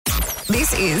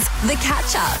This is The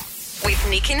Catch Up with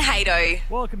Nick and Hato.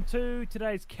 Welcome to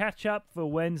today's catch-up for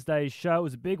Wednesday's show. It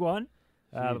was a big one.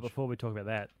 But before we talk about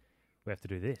that, we have to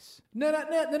do this. No,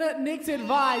 Nick's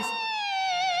advice.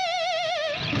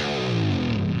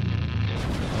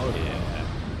 Oh, yeah.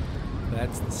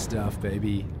 That's the stuff,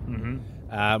 baby.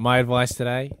 Mm-hmm. My advice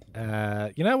today,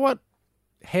 you know what?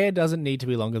 Hair doesn't need to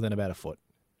be longer than about a foot.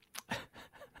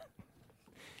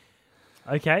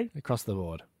 Okay. Across the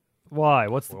board. Why?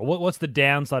 What's the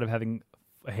downside of having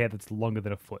a hair that's longer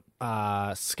than a foot?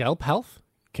 Scalp health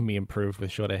can be improved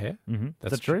with shorter hair. Mm-hmm.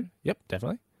 Is that true? Yep,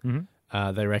 definitely.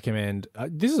 Mm-hmm. They recommend...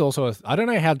 this is also... I don't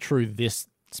know how true this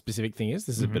specific thing is.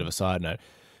 This is a bit of a side note.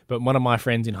 But one of my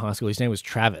friends in high school, his name was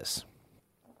Travis.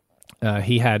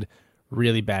 He had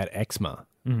really bad eczema.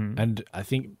 Mm-hmm. And I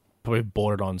think probably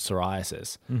bordered on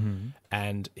psoriasis. Mm-hmm.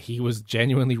 And he was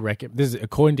genuinely... This is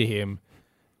according to him...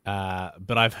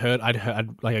 but I'd heard, I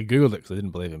Googled it because I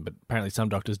didn't believe him, but apparently some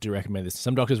doctors do recommend this.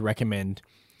 Some doctors recommend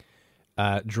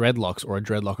dreadlocks or a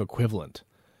dreadlock equivalent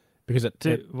because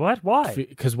what? Why?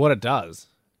 Because what it does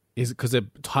is because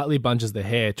it tightly bunches the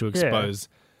hair to expose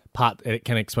it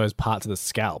can expose parts of the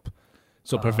scalp,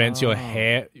 so it prevents your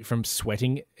hair from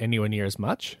sweating anywhere near as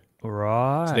much.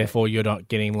 Right. So therefore, you're not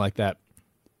getting like that,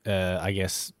 I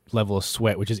guess, level of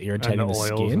sweat which is irritating and the oils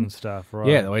skin and stuff. Right.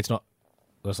 Yeah, the way it's not.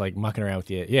 Just like mucking around with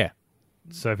your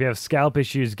So if you have scalp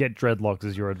issues, get dreadlocks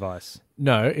is your advice.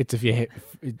 No, it's if you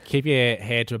keep your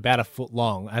hair to about a foot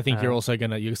long. I think you're also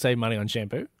you'll save money on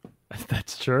shampoo.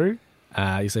 That's true.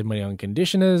 You save money on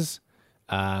conditioners.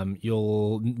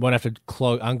 You'll won't have to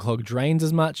unclog drains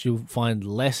as much. You'll find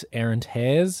less errant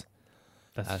hairs.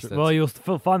 That's true. Well, you'll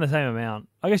find the same amount.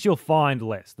 I guess you'll find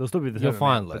less. They'll still be the same. You'll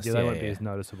find amount, less. But they won't be as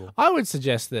noticeable. I would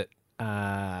suggest that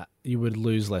you would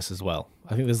lose less as well.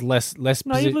 I think there's less.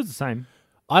 No, you'd lose the same.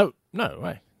 No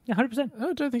way. Yeah, 100%.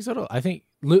 I don't think so at all. I think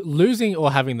losing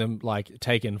or having them like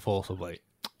taken forcibly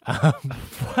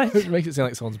it makes it sound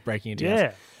like someone's breaking into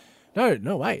your house.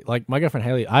 No way. Like my girlfriend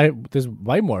Haley, there's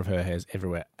way more of her hairs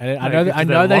everywhere, and I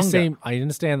know they seem. I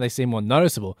understand they seem more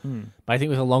noticeable, but I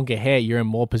think with a longer hair, you're in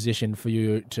more position for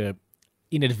you to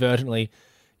inadvertently,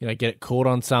 get it caught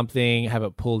on something, have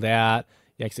it pulled out.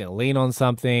 You accidentally lean on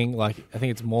something. Like I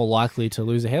think it's more likely to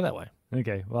lose a hair that way.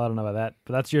 Okay, well I don't know about that,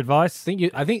 but that's your advice.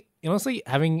 I think honestly,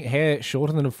 having hair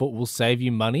shorter than a foot will save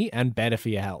you money and better for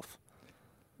your health.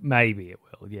 Maybe it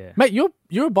will, yeah. Mate,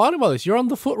 you're abiding by this. You're on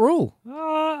the foot rule.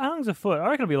 How long's a foot?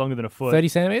 I reckon it'll be longer than a foot. 30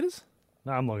 centimeters?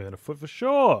 No, I'm longer than a foot for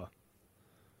sure.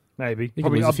 Maybe. You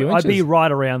could lose a few I'd be inches.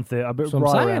 right around there. I'd be That's what right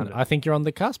I'm saying. around it. I think you're on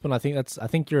the cusp, and I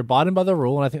think you're abiding by the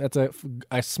rule, and I think that's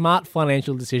a smart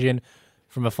financial decision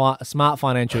from a smart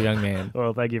financial young man.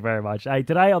 Well, thank you very much. Hey,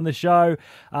 today on the show,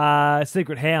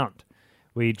 Secret Hound.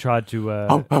 We tried to...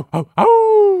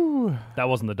 Oh! That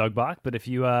wasn't the dog bark, but if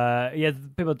you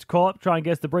people to call up, try and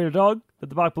guess the breed of dog that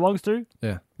the bark belongs to.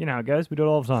 Yeah. You know how it goes. We do it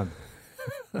all the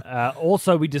time.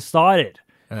 Also, we decided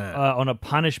on a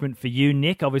punishment for you,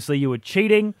 Nick. Obviously, you were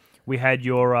cheating. We had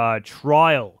your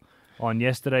trial on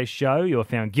yesterday's show. You were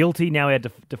found guilty. Now we had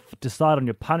to decide on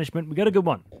your punishment. We got a good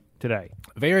one today.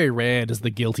 Very rare does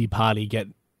the guilty party get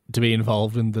to be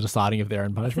involved in the deciding of their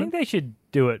own I punishment. think they should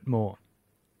do it more.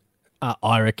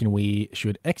 I reckon we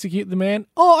should execute the man.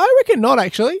 Oh, I reckon not,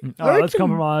 actually. Let's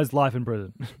compromise life in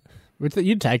prison.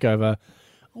 You'd take over.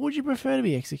 Or would you prefer to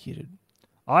be executed?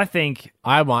 I think...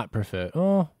 I might prefer...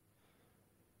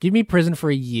 give me prison for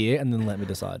a year and then let me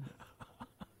decide.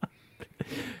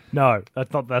 No,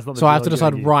 that's not the So I have to deal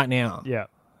decide right now. Yeah.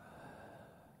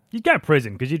 You'd go to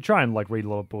prison because you'd try and read a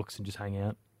lot of books and just hang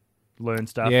out, learn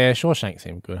stuff. Yeah, Shawshank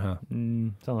seemed good, huh?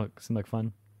 Sound like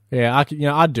fun. Yeah,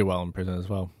 I'd do well in prison as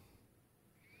well.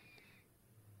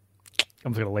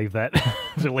 I'm just gonna leave that. I'm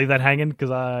just gonna leave that hanging because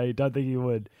I don't think you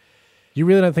would. You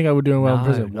really don't think I would do well in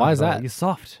prison? Why is that? You're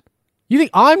soft. You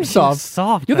think I'm soft? You're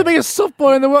soft. You're the biggest soft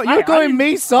boy in the world. You're calling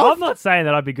me soft? I'm not saying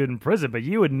that I'd be good in prison, but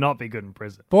you would not be good in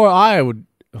prison. Boy, I would.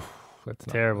 That's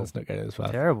terrible. Let's not go this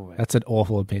far. Terrible, man. That's an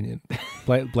awful opinion.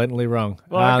 Blatantly wrong.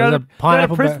 Well, go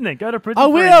to prison then. Go to prison. I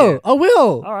will.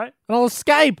 All right. And I'll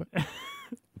escape.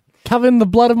 Cover in the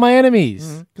blood of my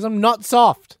enemies. Because I'm not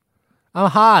soft. I'm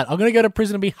hard. I'm going to go to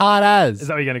prison and be hard as. Is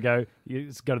that where you're going to go? You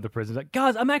just go to the prison. Like,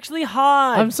 guys, I'm actually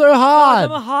hard. I'm so hard. Guys,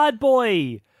 I'm a hard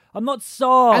boy. I'm not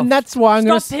soft. And that's why I'm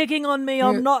going to... Stop picking on me.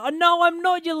 I'm not... No, I'm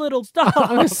not, you little... Stop.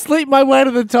 I'm going to sleep my way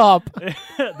to the top.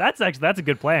 That's a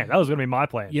good plan. That was going to be my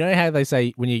plan. You know how they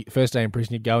say when you first day in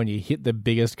prison, you go and you hit the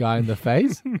biggest guy in the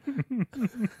face?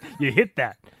 You hit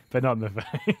that, but not in the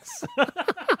face.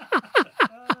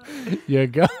 You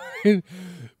go...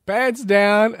 Pants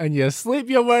down and you sleep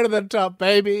your way to the top,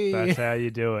 baby. That's how you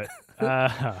do it.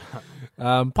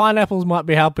 Pineapples might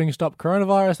be helping stop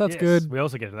coronavirus. That's good. We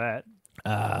also get to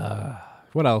that.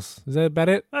 What else? Is that about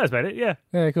it? That's about it, yeah.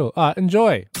 Yeah, cool. All right,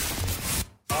 enjoy.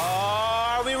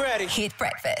 Are we ready? Hit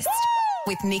breakfast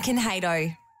with Nick and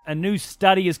Hato. A new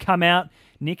study has come out,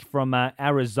 Nick, from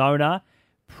Arizona.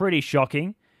 Pretty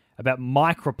shocking, about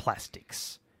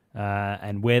microplastics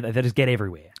and where they just get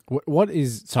everywhere. What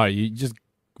is... Sorry, you just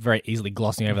very easily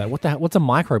glossing over that. What's a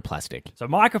microplastic? So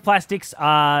microplastics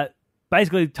are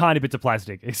basically tiny bits of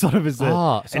plastic. It sort of is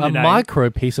a micro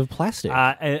piece of plastic.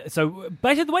 So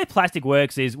basically the way plastic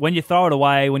works is when you throw it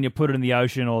away, when you put it in the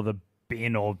ocean or the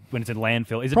bin or when it's in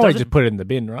landfill, Probably just put it in the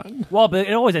bin, right? Well, but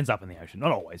it always ends up in the ocean.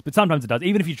 Not always, but sometimes it does.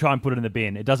 Even if you try and put it in the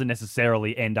bin, it doesn't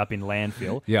necessarily end up in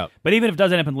landfill. Yeah. But even if it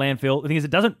does end up in landfill, the thing is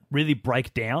it doesn't really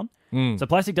break down. So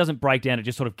plastic doesn't break down, it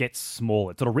just sort of gets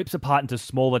smaller. It sort of rips apart into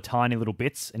smaller, tiny little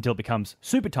bits until it becomes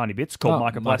super tiny bits called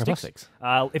microplastics.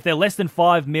 If they're less than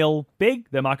 5 mil big,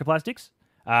 they're microplastics.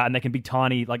 And they can be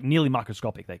tiny, like nearly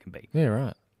microscopic they can be. Yeah,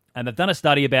 right. And they've done a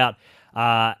study about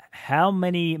how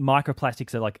many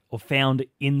microplastics are found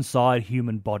inside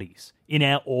human bodies, in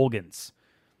our organs.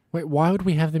 Wait, why would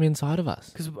we have them inside of us?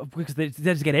 Because they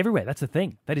just get everywhere. That's the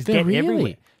thing. They just get Really?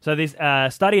 everywhere. So there's a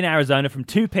study in Arizona from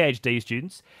 2 PhD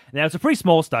students. Now, it's a pretty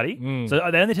small study.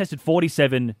 So they only tested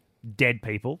 47 dead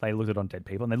people. They looked at it on dead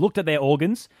people. And they looked at their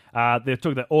organs. They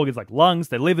took their organs like lungs,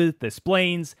 their liver, their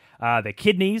spleens, their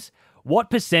kidneys. What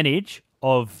percentage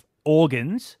of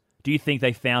organs do you think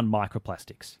they found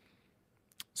microplastics?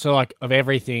 So, like, of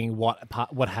everything, what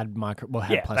had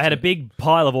plastic? They had a big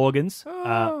pile of organs.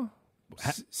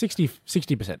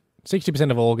 60%.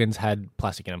 60% of organs had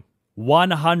plastic in them.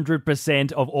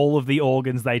 100% of all of the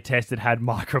organs they tested had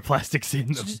microplastics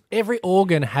in them. Every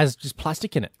organ has just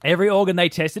plastic in it. Every organ they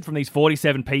tested from these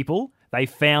 47 people, they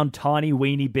found tiny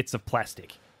weeny bits of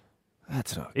plastic.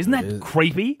 That's not Isn't good. that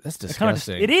creepy? That's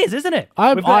disgusting. It is, isn't it?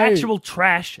 We've got actual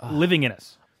trash living in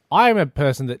us. I'm a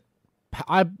person that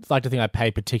I like to think I pay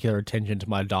particular attention to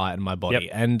my diet and my body,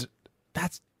 and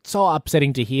that's so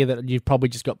upsetting to hear that you've probably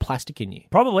just got plastic in you.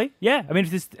 Probably, yeah. I mean,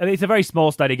 it's a very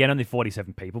small study, again, only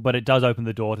 47 people, but it does open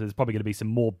the door to there's probably going to be some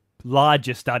more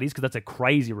larger studies because that's a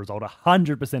crazy result.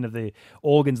 100% of the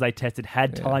organs they tested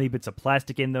had tiny bits of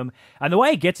plastic in them. And the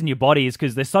way it gets in your body is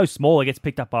because they're so small, it gets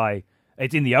picked up by...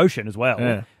 It's in the ocean as well.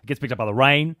 Yeah. It gets picked up by the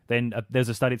rain. Then there's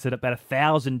a study that said about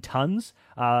 1,000 tons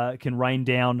can rain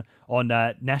down on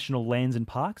national lands and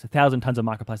parks. 1,000 tons of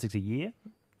microplastics a year.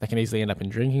 They can easily end up in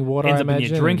drinking water, ends I up imagine. in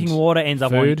your drinking water, ends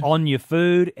up food. on your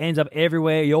food, ends up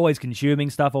everywhere. You're always consuming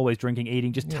stuff, always drinking,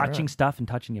 eating, just touching stuff and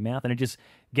touching your mouth. And it just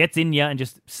gets in you and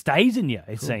just stays in you,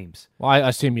 it seems. Well, I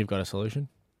assume you've got a solution.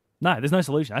 No, there's no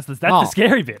solution. That's the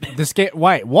scary bit.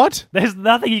 Wait, what? There's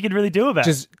nothing you can really do about it.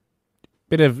 Just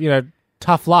a bit of,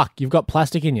 tough luck. You've got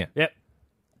plastic in you. Yep.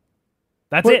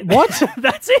 That's it. What?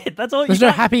 That's it. That's all. There's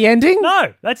no happy ending?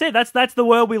 No, that's it. That's the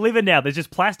world we live in now. There's just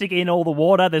plastic in all the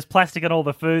water. There's plastic in all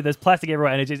the food. There's plastic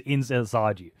everywhere, and it's just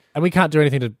inside you. And we can't do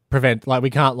anything to prevent, we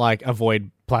can't,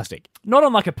 avoid plastic. Not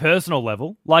on, a personal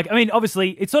level.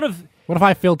 Obviously, it's sort of... What if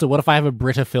I filter? What if I have a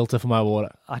Brita filter for my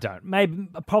water? I don't. Maybe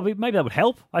that would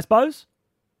help, I suppose.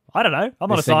 I don't know. I'm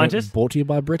not a scientist. Brought to you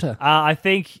by Brita. I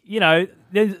think,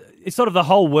 it's sort of the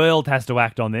whole world has to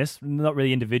act on this, not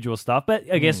really individual stuff, but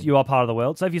I guess you are part of the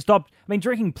world. So if you stop,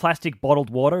 drinking plastic bottled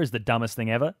water is the dumbest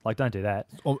thing ever. Don't do that.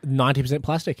 Or 90%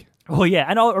 plastic. Oh, yeah.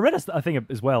 And I read a thing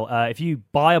as well. If you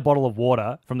buy a bottle of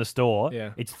water from the store,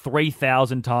 it's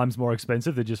 3,000 times more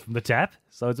expensive than just from the tap.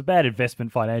 So it's a bad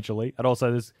investment financially. And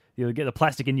also, you get the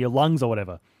plastic in your lungs or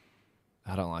whatever.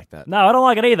 I don't like that. No, I don't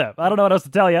like it either. I don't know what else to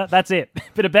tell you. That's it.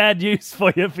 Bit of bad news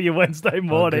for your Wednesday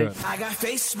morning. I got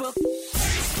Facebook.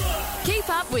 Keep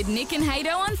up with Nick and Hato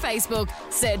on Facebook.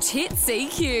 Search Hit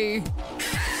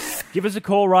CQ. Give us a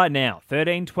call right now,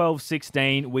 13 12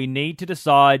 16. We need to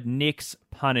decide Nick's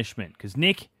punishment. Because,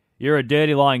 Nick, you're a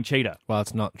dirty, lying cheater. Well,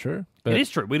 it's not true. But it is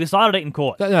true. We decided it in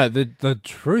court. No, the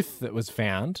truth that was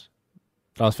found,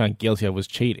 that I was found guilty of, was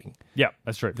cheating. Yeah,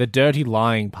 that's true. The dirty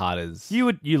lying part is...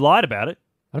 You lied about it.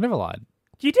 I've never lied.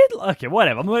 You did? Okay,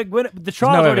 whatever. The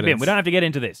trial's already been. We don't have to get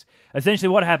into this. Essentially,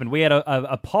 what happened, we had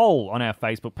a poll on our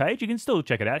Facebook page. You can still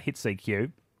check it out, Hit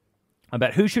CQ,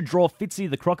 about who should draw Fitzy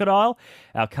the crocodile.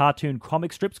 Our cartoon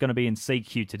comic strip's going to be in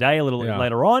CQ today, a little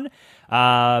later on.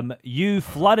 You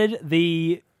flooded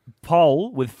the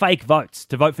poll with fake votes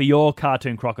to vote for your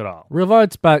cartoon crocodile. Real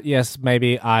votes, but yes,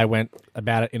 maybe I went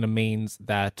about it in a means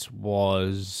that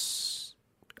was...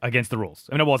 Against the rules.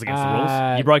 It was against the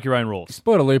rules. You broke your own rules.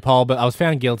 Exploit a loophole, but I was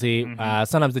found guilty.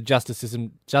 Sometimes the justice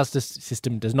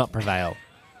system does not prevail.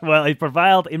 Well, he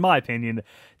prevailed, in my opinion,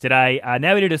 today.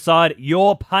 Now we need to decide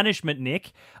your punishment,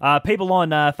 Nick. People on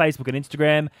Facebook and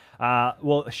Instagram,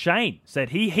 Shane said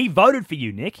he voted for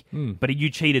you, Nick, but you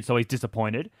cheated, so he's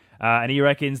disappointed. And he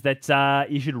reckons that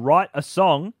you should write a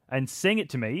song and sing it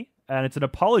to me, and it's an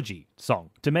apology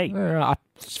song to me. I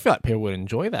just feel like people would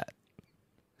enjoy that.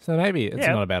 So maybe it's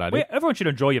not a bad idea. Everyone should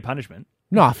enjoy your punishment.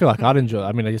 No, I feel like I'd enjoy it.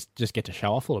 I mean, I just get to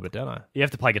show off a little bit, don't I? You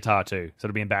have to play guitar too, so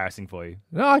it'll be embarrassing for you.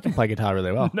 No, I can play guitar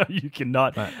really well. No, you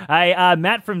cannot. No. Hey,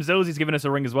 Matt from Zillsy's given us a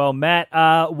ring as well. Matt,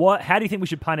 how do you think we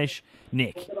should punish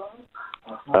Nick?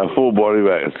 A full body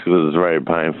wax because it's very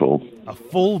painful. A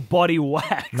full body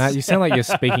wax? Matt, you sound like you're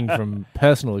speaking from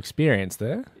personal experience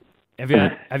there. Have you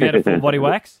had a full body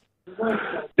wax?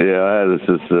 Yeah, I had a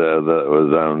sister that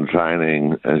was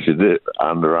training, and she did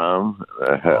underarm.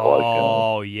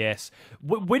 Yes.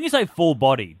 When you say full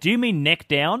body, do you mean neck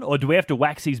down, or do we have to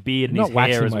wax his beard and his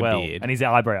hair as well, beard. and his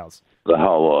eyebrows? The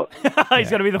whole lot. He's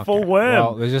got to be the full worm.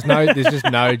 Well, there's just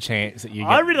no chance that you get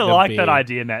I really the like beard. that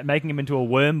idea, Matt, making him into a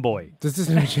worm boy. There's just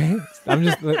no chance.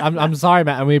 I'm sorry,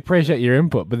 Matt, and we appreciate your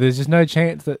input, but there's just no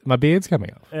chance that my beard's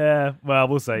coming off. Yeah, well,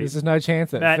 we'll see. There's just no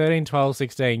chance that Matt, 13, 12,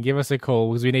 16, give us a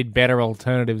call because we need better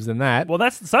alternatives than that. Well,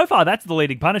 that's the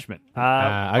leading punishment.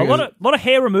 A lot of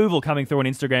hair removal coming through on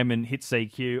Instagram and hit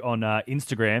CQ on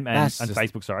Instagram and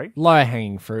Facebook. Sorry,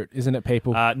 low-hanging fruit, isn't it,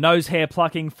 people? Nose hair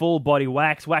plucking, full body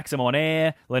wax them on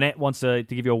air. Lynette wants to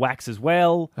give you a wax as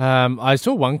well. I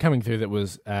saw one coming through that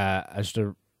was just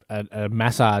a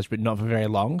massage, but not for very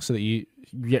long, so that you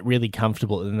get really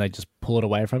comfortable and then they just pull it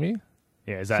away from you.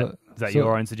 Yeah, is that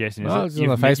your own suggestion? No, is it's on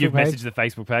the Facebook you've page. messaged the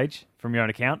Facebook page from your own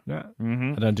account? No,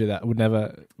 I don't do that. Would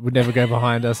never go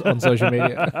behind us on social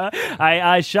media.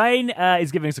 Hey, Shane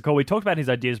is giving us a call. We talked about his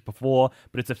ideas before,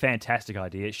 but it's a fantastic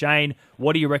idea. Shane,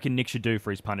 what do you reckon Nick should do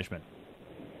for his punishment?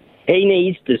 He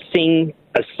needs to sing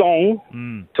a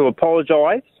song to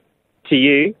apologise to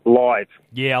you live.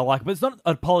 Yeah, I like it. But it's not an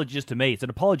apology just to me. It's an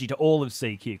apology to all of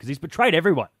CQ because he's betrayed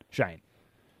everyone, Shane.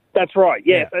 That's right,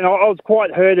 yes. Yeah. And I was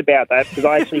quite hurt about that because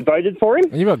I actually voted for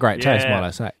him. You've got great taste, might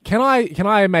I say. Can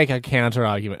I make a counter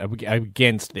argument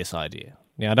against this idea?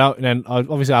 Now,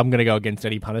 obviously I'm going to go against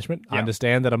any punishment. Yeah. I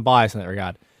understand that I'm biased in that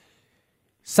regard.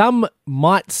 Some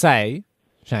might say,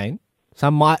 Shane,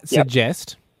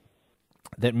 suggest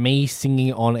that me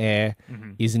singing on air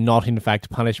is not in fact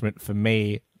punishment for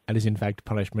me, and is in fact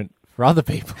punishment for other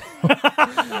people.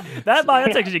 That's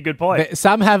actually a good point.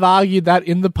 Some have argued that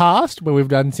in the past when we've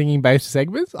done singing-based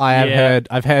segments.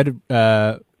 I've heard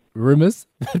rumours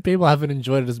that people haven't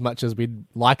enjoyed it as much as we'd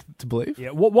like to believe.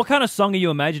 Yeah. What kind of song are you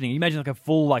imagining? Are you imagining like a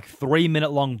full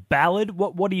 3-minute long ballad?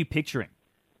 What are you picturing?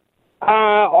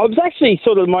 I was actually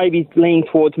sort of maybe leaning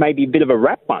towards maybe a bit of a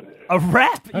rap one. A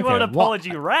rap? You want an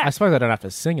apology rap? I suppose I don't have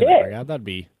to sing in that regard. That'd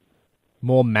be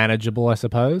more manageable, I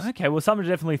suppose. Okay, well, something to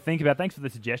definitely think about. Thanks for the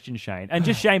suggestion, Shane. And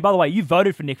just, Shane, by the way, you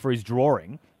voted for Nick for his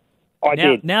drawing. I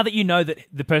did. Now that you know that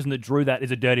the person that drew that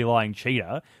is a dirty, lying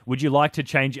cheater, would you like to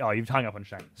change... Oh, you've hung up on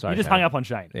Shane. Sorry, you just hung up on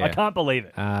Shane. Yeah. I can't believe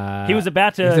it. He was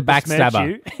about to... He's a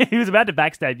backstabber. You. He was about to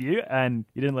backstab you, and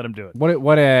you didn't let him do it.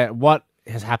 What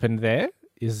has happened there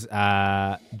is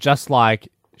just like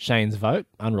Shane's vote,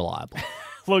 unreliable.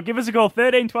 Look, give us a call,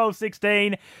 13 12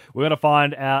 16. We're going to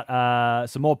find out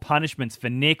some more punishments for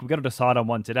Nick. We've got to decide on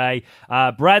one today.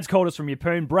 Brad's called us from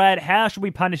Yeppoon. Brad, how should we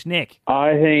punish Nick?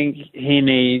 I think he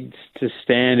needs to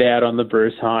stand out on the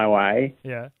Bruce Highway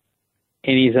in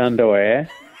his underwear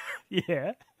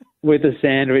with a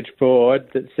sandwich board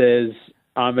that says,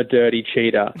 "I'm a dirty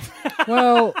cheater."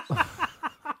 Well...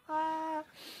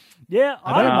 Yeah,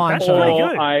 I don't mind. That's pretty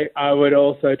good. I would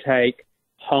also take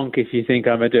honk if you think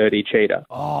I'm a dirty cheater.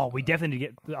 Oh, we definitely need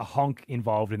to get a honk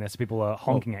involved in this. People are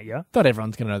honking at you. Not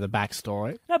everyone's going to know the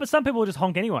backstory. No, but some people will just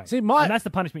honk anyway. See, and that's the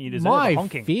punishment you deserve, my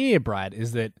honking. fear, Brad,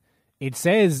 is that it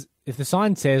says, if the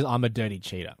sign says I'm a dirty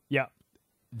cheater,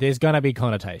 there's going to be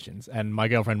connotations, and my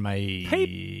girlfriend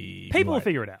may... People will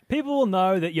figure it out. People will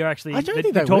know that you're actually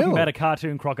you're talking about a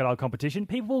cartoon crocodile competition.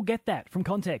 People will get that from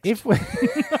context. If we...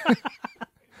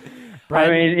 Brad,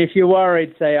 I mean, if you're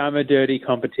worried, say I'm a dirty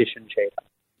competition cheater.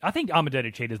 I think I'm a dirty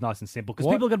cheater is nice and simple because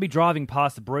people are going to be driving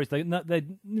past the Bruce. They're not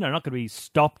going to be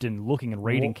stopped and looking and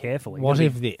reading carefully. What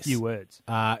if this? Few words.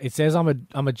 It says I'm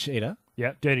a cheater.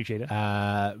 Yeah, dirty cheater.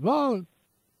 Well,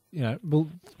 we'll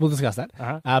discuss that.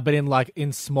 But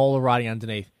in smaller writing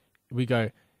underneath, we go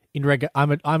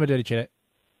I'm a dirty cheater.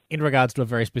 In regards to a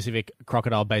very specific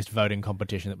crocodile-based voting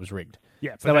competition that was rigged.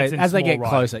 Yeah, so as they get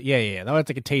closer, that was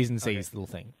like a T's and C's little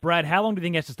thing. Brad, how long do you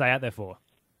think he has to stay out there for?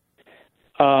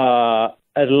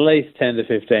 At least 10 to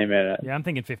 15 minutes. Yeah, I'm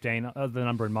thinking 15. That's the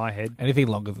number in my head. Anything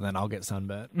longer than that, I'll get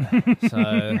sunburnt. So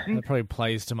that probably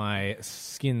plays to my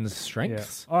skin's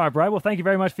strengths. Yeah. All right, Brad. Well, thank you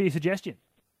very much for your suggestion.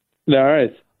 No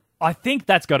worries. I think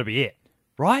that's got to be it,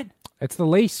 right? It's the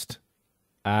least...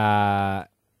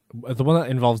 the one that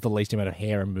involves the least amount of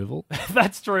hair removal.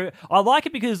 That's true. I like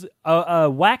it because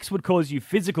wax would cause you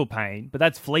physical pain, but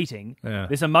that's fleeting. Yeah.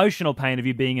 This emotional pain of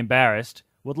you being embarrassed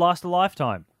would last a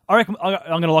lifetime. I reckon I'm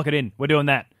going to lock it in. We're doing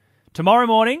that. Tomorrow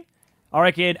morning, I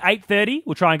reckon 8:30,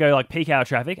 we'll try and go like peak hour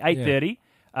traffic, 8:30.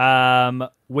 Yeah.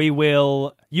 You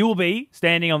will be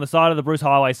standing on the side of the Bruce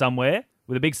Highway somewhere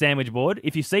with a big sandwich board.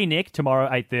 If you see Nick tomorrow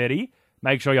 8:30,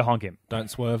 make sure you honk him. Don't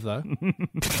swerve, though.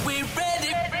 We're ready.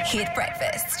 Hit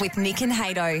breakfast with Nick and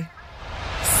Hato.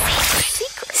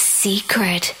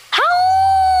 Secret. Hound!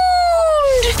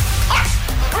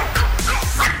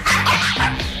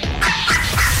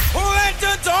 Let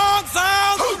the dogs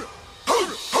out!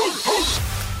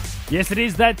 Yes, it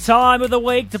is that time of the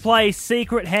week to play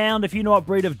Secret Hound. If you know what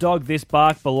breed of dog this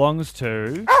bark belongs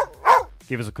to,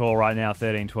 give us a call right now,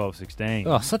 13 12 16.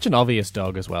 Oh, such an obvious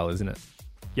dog as well, isn't it?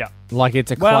 Yeah. Like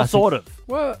it's a Well, classic... sort of.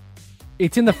 Well,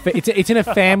 it's in it's in a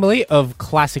family of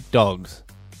classic dogs.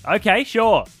 Okay,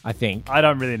 sure. I think. I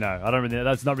don't really know.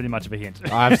 That's not really much of a hint.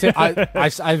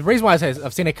 The reason why I say is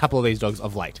I've seen a couple of these dogs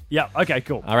of late. Yeah, okay,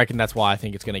 cool. I reckon that's why I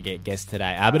think it's going to get guessed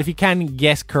today. But if you can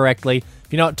guess correctly,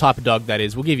 if you know what type of dog that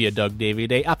is, we'll give you a dog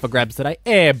DVD up for grabs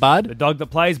today. Bud. The dog that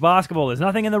plays basketball. There's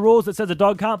nothing in the rules that says a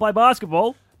dog can't play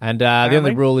basketball. And the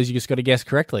only rule is you just got to guess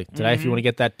correctly. Today, if you want to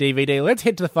get that DVD, let's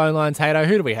head to the phone lines. Hato,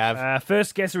 who do we have?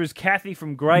 First guesser is Kathy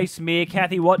from Gracemere.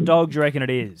 Kathy, what dog do you reckon it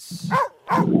is?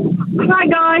 Hi,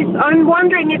 guys. I'm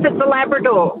wondering if it's a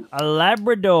Labrador. A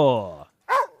Labrador.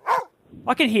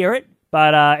 I can hear it,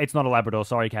 but it's not a Labrador.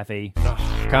 Sorry, Kathy.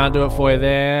 Can't do it for you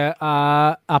there.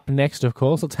 Up next, of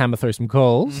course, let's hammer through some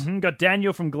calls. Mm-hmm. Got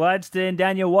Daniel from Gladstone.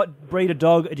 Daniel, what breed of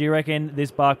dog do you reckon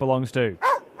this bark belongs to?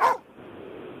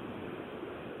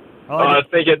 I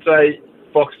think it's a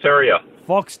Fox Terrier.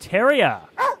 Fox Terrier?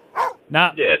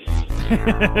 Nah. Yes.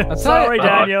 Sorry,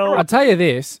 Daniel. I'll tell you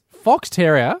this. Fox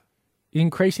Terrier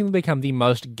increasingly become the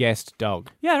most guessed dog.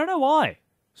 Yeah, I don't know why.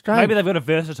 Strange. Maybe they've got a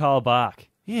versatile bark.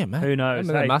 Yeah, man. Who knows?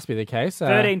 That must be the case.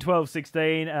 13, 12,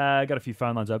 16. Got a few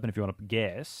phone lines open if you want to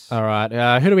guess. All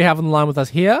right. Who do we have on the line with us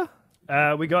here?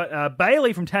 We got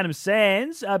Bailey from Tannum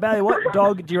Sands. Bailey, what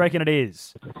dog do you reckon it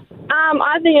is?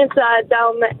 I think it's a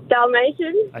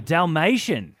Dalmatian. A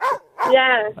Dalmatian?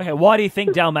 Yeah. Okay, why do you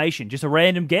think Dalmatian? Just a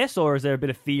random guess, or is there a bit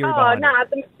of theory behind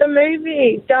it? The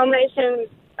movie Dalmatian.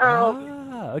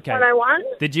 Okay. 101.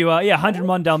 Did you?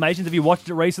 101 Dalmatians. Have you watched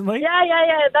it recently?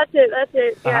 Yeah. That's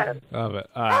it. Yeah. Love it.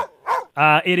 All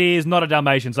right. It is not a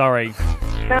Dalmatian. Sorry.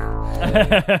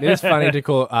 It is funny to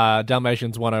call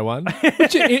Dalmatians 101,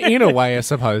 which in a way I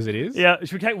suppose it is. Yeah,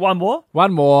 should we take one more?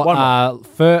 One more.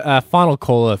 Final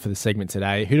caller for the segment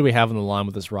today. Who do we have on the line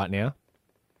with us right now?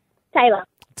 Taylor.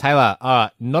 All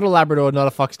right. Not a Labrador, not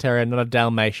a Fox Terrier, not a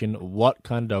Dalmatian. What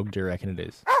kind of dog do you reckon it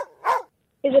is?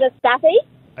 Is it a Staffy?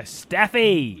 A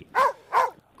Staffy.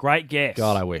 Great guess.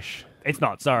 God, I wish. It's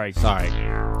not. Sorry.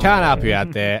 Can't help you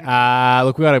out there.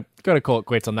 Look, we got to call it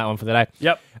quits on that one for the day.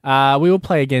 Yep. We will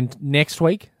play again next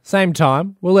week, same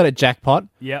time. We'll let it jackpot.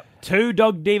 Yep. 2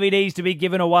 dog DVDs to be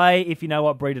given away if you know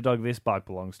what breed of dog this bark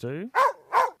belongs to.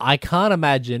 I can't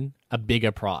imagine a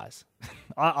bigger prize.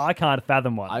 I can't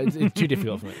fathom one. It's too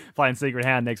difficult for me. Playing Secret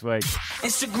Hound next week.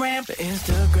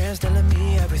 Instagram's telling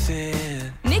me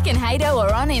everything. Nick and Hato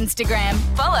are on Instagram.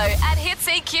 Follow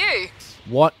 @HitCQ.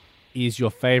 What is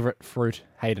your favourite fruit,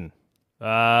 Hayden?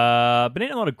 Been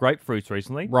eating a lot of grapefruits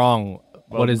recently. Wrong.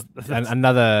 Well, what is what's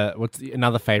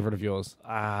another favourite of yours?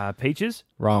 Peaches.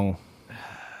 Wrong.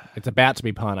 It's about to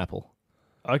be pineapple.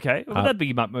 Okay. Well, that'd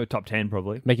be my top 10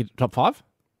 probably. Make it top 5?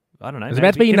 I don't know. It's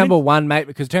about to be your number 1, mate,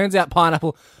 because it turns out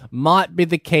pineapple might be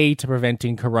the key to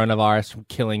preventing coronavirus from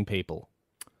killing people.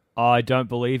 I don't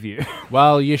believe you.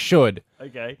 Well, you should.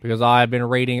 Okay. Because I've been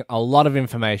reading a lot of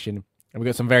information, and we've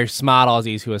got some very smart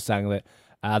Aussies who are saying that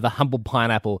the humble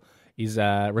pineapple is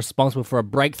responsible for a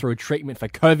breakthrough treatment for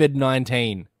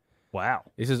COVID-19. Wow.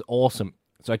 This is awesome.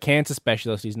 So a cancer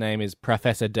specialist, his name is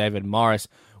Professor David Morris,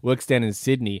 works down in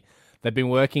Sydney. They've been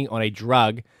working on a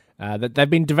drug that they've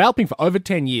been developing for over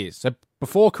 10 years, so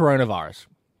before coronavirus.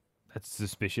 That's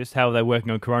suspicious. How were they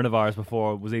working on coronavirus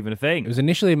before it was even a thing? It was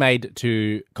initially made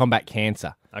to combat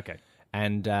cancer. Okay.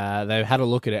 And they had a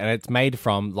look at it, and it's made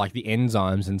from like the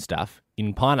enzymes and stuff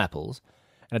in pineapples.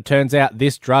 And it turns out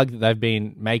this drug that they've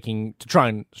been making to try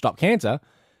and stop cancer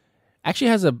actually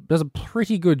does a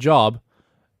pretty good job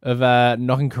of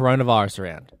knocking coronavirus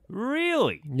around.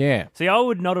 Really? Yeah. See, I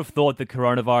would not have thought that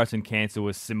coronavirus and cancer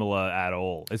were similar at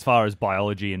all, as far as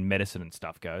biology and medicine and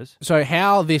stuff goes. So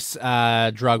how this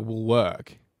drug will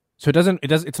work? So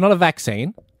it's not a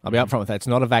vaccine. I'll be upfront with that. It's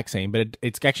not a vaccine, but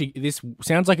it's actually, this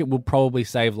sounds like it will probably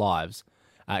save lives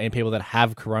in people that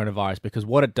have coronavirus, because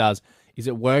what it does is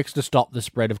it works to stop the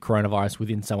spread of coronavirus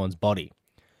within someone's body.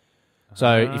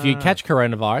 So if you catch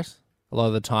coronavirus, a lot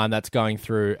of the time that's going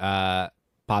through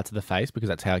parts of the face, because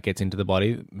that's how it gets into the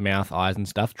body, mouth, eyes and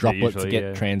stuff. Droplets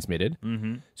get transmitted.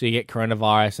 Mm-hmm. So you get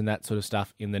coronavirus and that sort of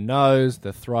stuff in the nose,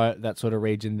 the throat, that sort of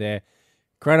region there.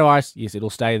 Coronavirus, yes, it'll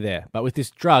stay there. But with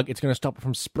this drug, it's going to stop it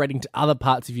from spreading to other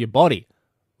parts of your body,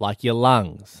 like your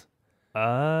lungs.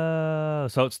 So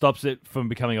it stops it from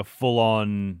becoming a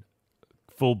full-body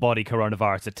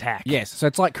coronavirus attack. Yes, so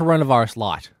it's like coronavirus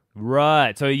light.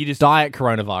 Right, so you just... Diet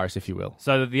coronavirus, if you will.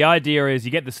 So the idea is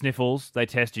you get the sniffles, they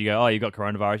test you, go, oh, you got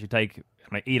coronavirus, you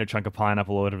eat a chunk of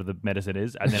pineapple or whatever the medicine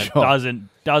is, and then it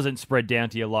doesn't spread down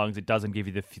to your lungs, it doesn't give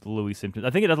you the flu symptoms. I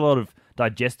think it does a lot of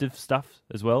digestive stuff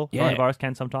as well. Yeah. Coronavirus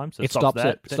can sometimes. So it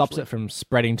stops it from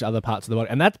spreading to other parts of the body.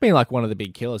 And that's been like one of the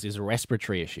big killers is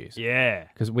respiratory issues. Yeah.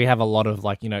 Because we have a lot of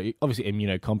obviously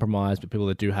immunocompromised, but people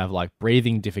that do have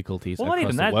breathing difficulties across the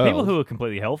world. Not even that. People who are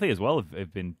completely healthy as well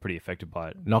have been pretty affected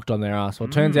by it. Knocked on their ass. Well,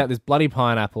 it turns out this bloody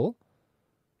pineapple,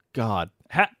 God.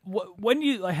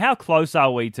 How close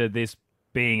are we to this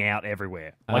being out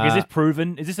everywhere? Is this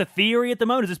proven? Is this a theory at the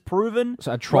moment? Is this proven?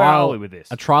 So where are we with this?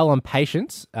 A trial on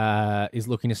patients is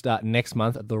looking to start next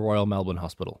month at the Royal Melbourne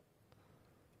Hospital.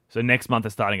 So next month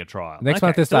they're starting a trial. Next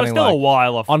month they're starting. So it's still a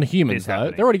while off on humans though.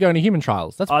 Happening. They're already going to human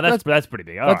trials. That's pretty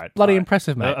big. That's bloody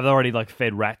impressive, mate. They've already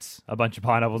fed rats a bunch of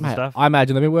pineapples and stuff. I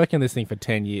imagine they've been working on this thing for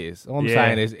 10 years. All I'm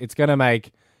saying is it's going to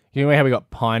make. You know how we got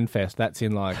Pine Fest? That's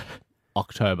in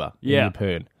October. Yeah. In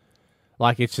Yeppoon.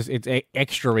 It's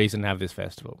extra reason to have this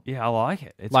festival. Yeah, I like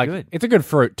it. It's good. It's a good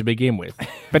fruit to begin with.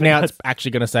 But now it's actually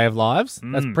going to save lives.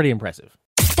 That's pretty impressive.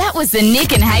 That was the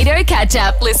Nick and Hato catch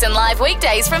up. Listen live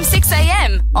weekdays from 6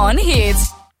 a.m. on Hit.